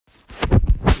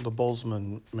the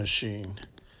Boltzmann machine.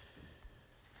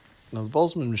 Now, the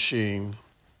Boltzmann machine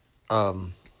does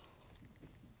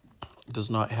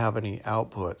not have any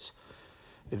outputs.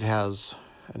 It has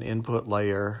an input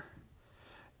layer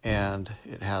and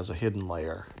it has a hidden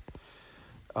layer.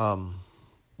 One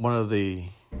of the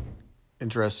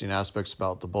interesting aspects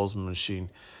about the Boltzmann machine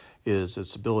is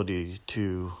its ability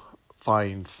to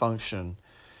find function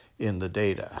in the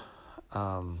data.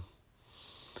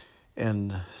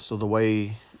 And so the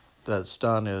way that's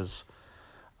done is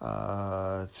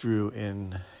through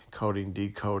encoding,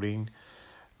 decoding.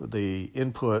 The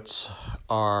inputs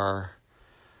are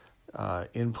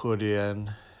input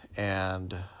in,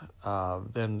 and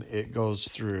then it goes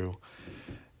through.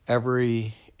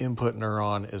 Every input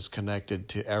neuron is connected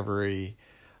to every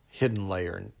hidden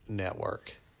layer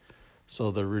network. So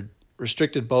the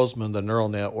restricted Boltzmann, the neural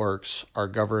networks, are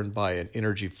governed by an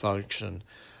energy function.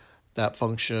 That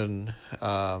function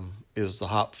is the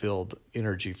Hopfield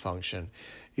energy function.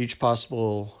 Each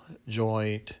possible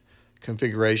joint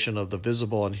configuration of the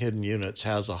visible and hidden units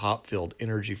has a Hopfield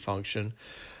energy function.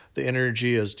 The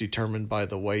energy is determined by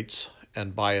the weights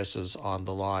and biases on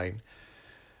the line.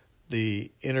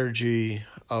 The energy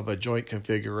of a joint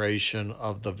configuration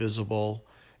of the visible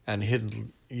and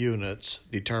hidden units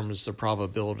determines the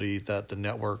probability that the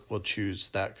network will choose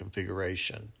that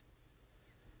configuration.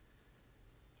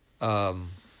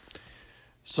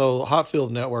 So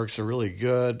Hopfield networks are really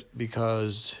good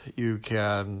because you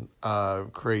can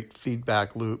create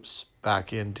feedback loops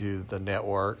back into the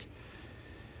network.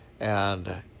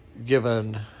 And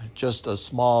given just a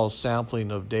small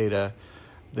sampling of data,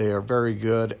 they are very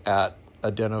good at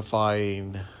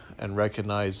identifying and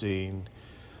recognizing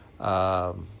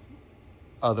other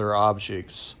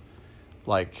objects.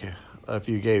 Like if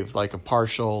you gave like a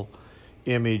partial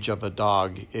image of a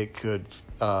dog, it could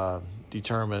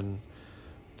determine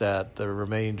that the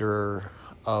remainder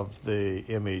of the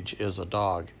image is a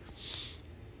dog.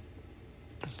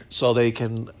 So they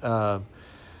can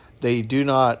they do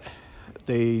not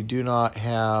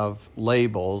have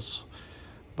labels,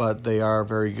 but they are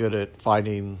very good at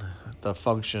finding the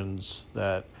functions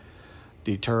that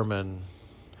determine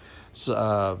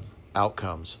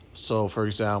outcomes. So, for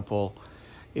example,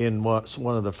 in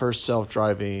one of the first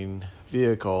self-driving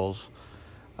vehicles,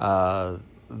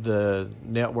 the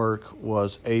network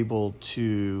was able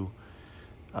to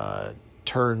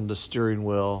turn the steering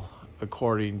wheel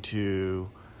according to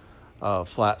a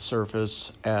flat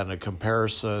surface and a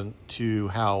comparison to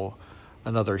how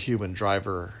another human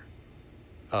driver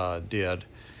did.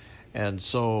 And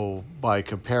so by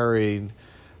comparing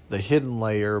the hidden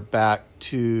layer back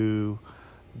to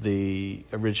the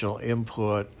original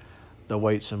input, the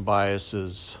weights and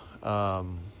biases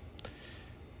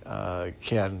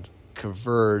can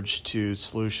converge to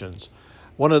solutions.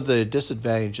 One of the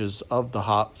disadvantages of the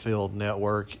Hopfield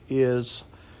network is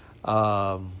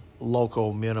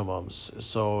local minimums.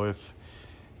 So if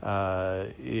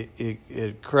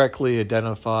it correctly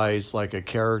identifies like a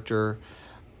character,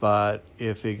 but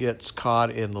if it gets caught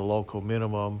in the local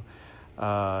minimum,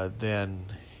 then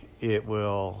it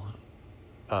will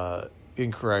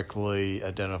incorrectly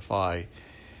identify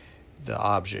the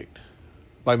object.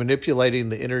 By manipulating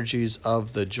the energies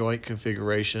of the joint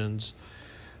configurations,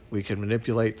 we can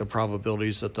manipulate the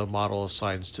probabilities that the model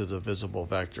assigns to the visible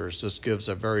vectors. This gives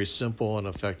a very simple and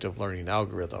effective learning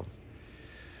algorithm.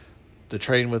 The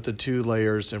train with the two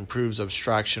layers improves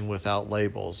abstraction without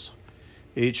labels.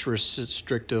 Each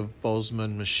restrictive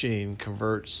Boltzmann machine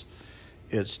converts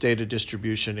its data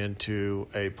distribution into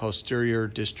a posterior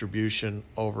distribution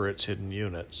over its hidden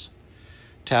units.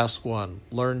 Task 1,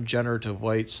 learn generative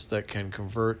weights that can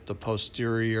convert the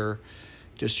posterior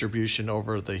distribution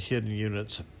over the hidden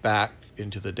units back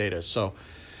into the data. So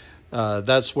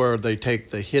that's where they take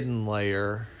the hidden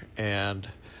layer and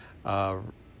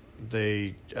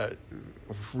they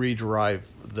rederive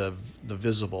the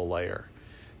visible layer.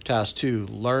 Task 2,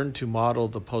 learn to model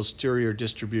the posterior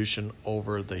distribution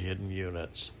over the hidden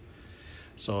units.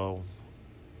 So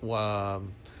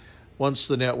once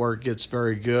the network gets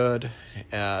very good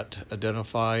at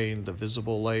identifying the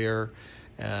visible layer,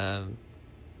 and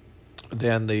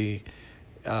then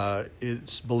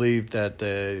it's believed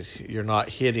that you're not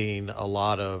hitting a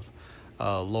lot of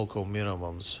local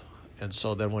minimums. And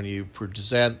so then when you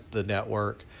present the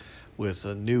network with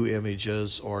new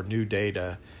images or new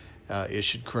data, it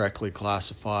should correctly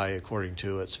classify according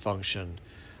to its function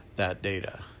that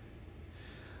data.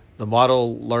 The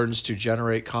model learns to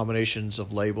generate combinations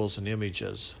of labels and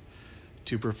images.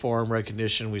 To perform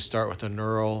recognition, we start with a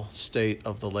neural state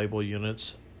of the label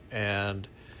units and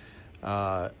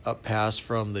up pass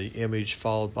from the image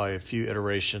followed by a few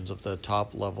iterations of the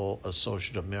top level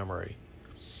associative memory.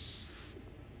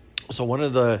 So one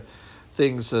of the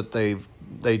things that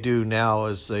they do now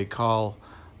is they call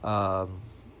a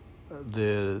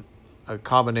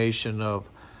combination of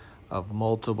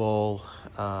multiple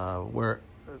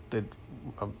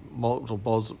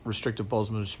multiple restrictive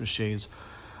boltzmann machines,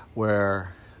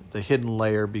 where the hidden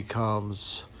layer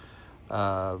becomes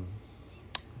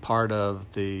part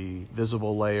of the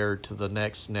visible layer to the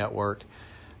next network.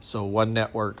 So one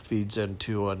network feeds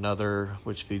into another,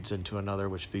 which feeds into another,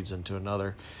 which feeds into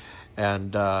another,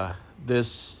 and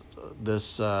this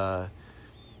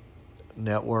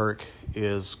network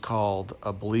is called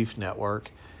a belief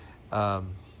network,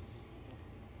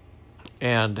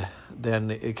 and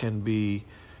then it can be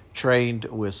trained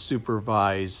with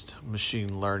supervised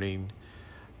machine learning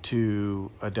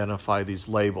to identify these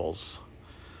labels.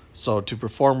 So to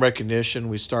perform recognition,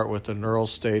 we start with a neural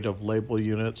state of label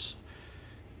units,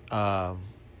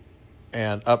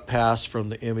 and up pass from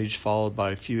the image followed by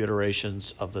a few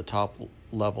iterations of the top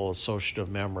level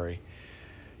associative memory.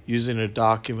 Using a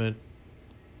document,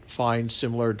 find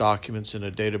similar documents in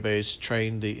a database,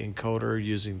 train the encoder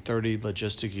using 30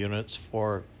 logistic units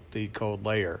for the code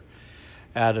layer.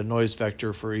 Add a noise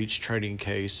vector for each training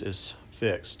case is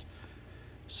fixed.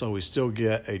 So we still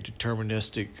get a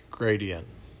deterministic gradient.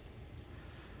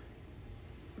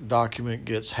 Document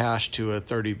gets hashed to a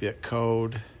 30-bit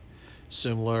code.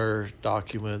 Similar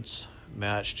documents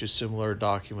match to similar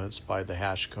documents by the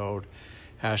hash code.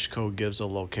 Hash code gives a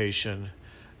location.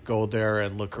 Go there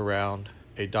and look around.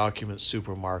 A document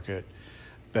supermarket,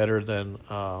 better than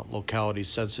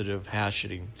locality-sensitive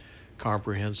hashing,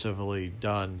 comprehensively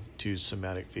done to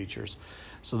semantic features.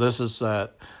 So this is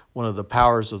that one of the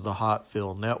powers of the hot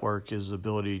fill network is the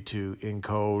ability to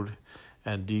encode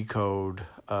and decode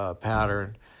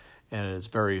pattern, and it's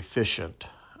very efficient.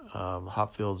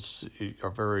 Hot fields are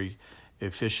very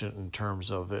efficient in terms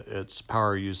of its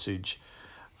power usage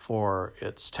for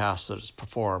its tasks that it's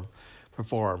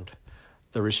performed.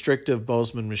 The restrictive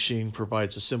Boltzmann machine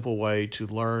provides a simple way to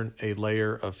learn a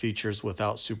layer of features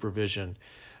without supervision.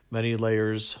 Many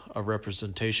layers of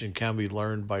representation can be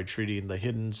learned by treating the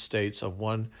hidden states of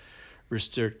one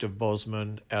restrictive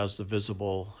Boltzmann as the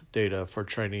visible data for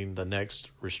training the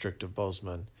next restrictive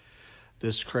Boltzmann.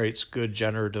 This creates good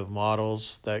generative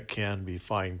models that can be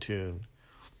fine-tuned.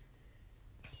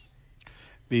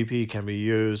 BP can be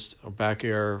used, or back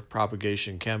error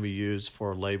propagation can be used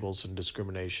for labels and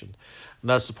discrimination. And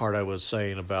that's the part I was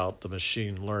saying about the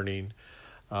machine learning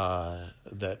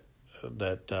that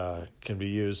can be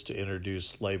used to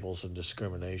introduce labels and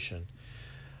discrimination.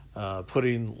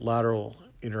 Putting lateral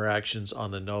interactions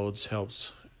on the nodes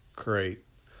helps create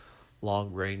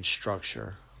long-range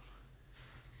structure.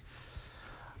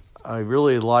 I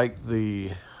really like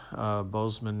the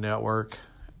Boltzmann network,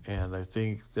 and I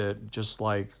think that just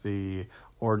like the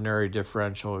ordinary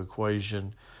differential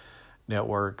equation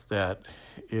network, that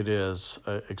it is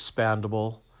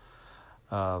expandable,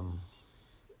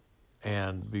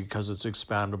 and because it's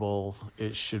expandable,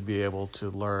 it should be able to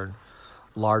learn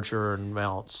larger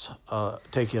amounts,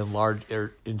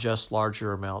 ingest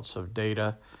larger amounts of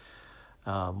data,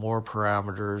 more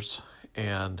parameters,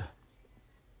 and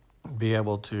be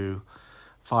able to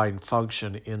find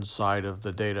function inside of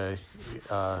the data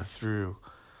through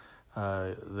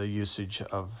the usage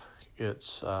of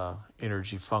its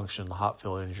energy function, the hot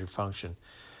fill energy function.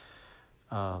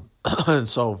 And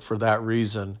so for that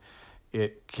reason,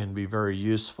 it can be very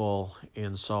useful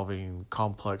in solving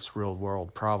complex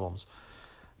real-world problems.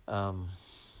 My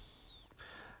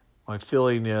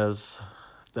feeling is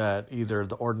that either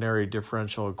the ordinary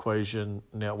differential equation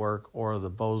network or the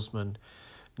Boltzmann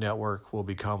network will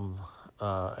become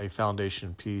a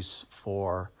foundation piece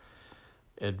for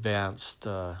advanced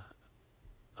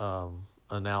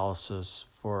analysis,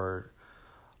 for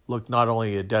not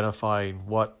only identifying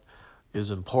what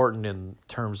is important in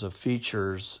terms of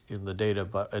features in the data,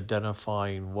 but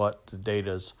identifying what the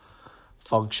data's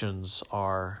functions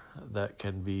are that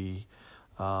can be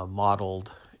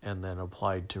modeled and then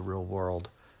applied to real-world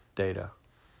data.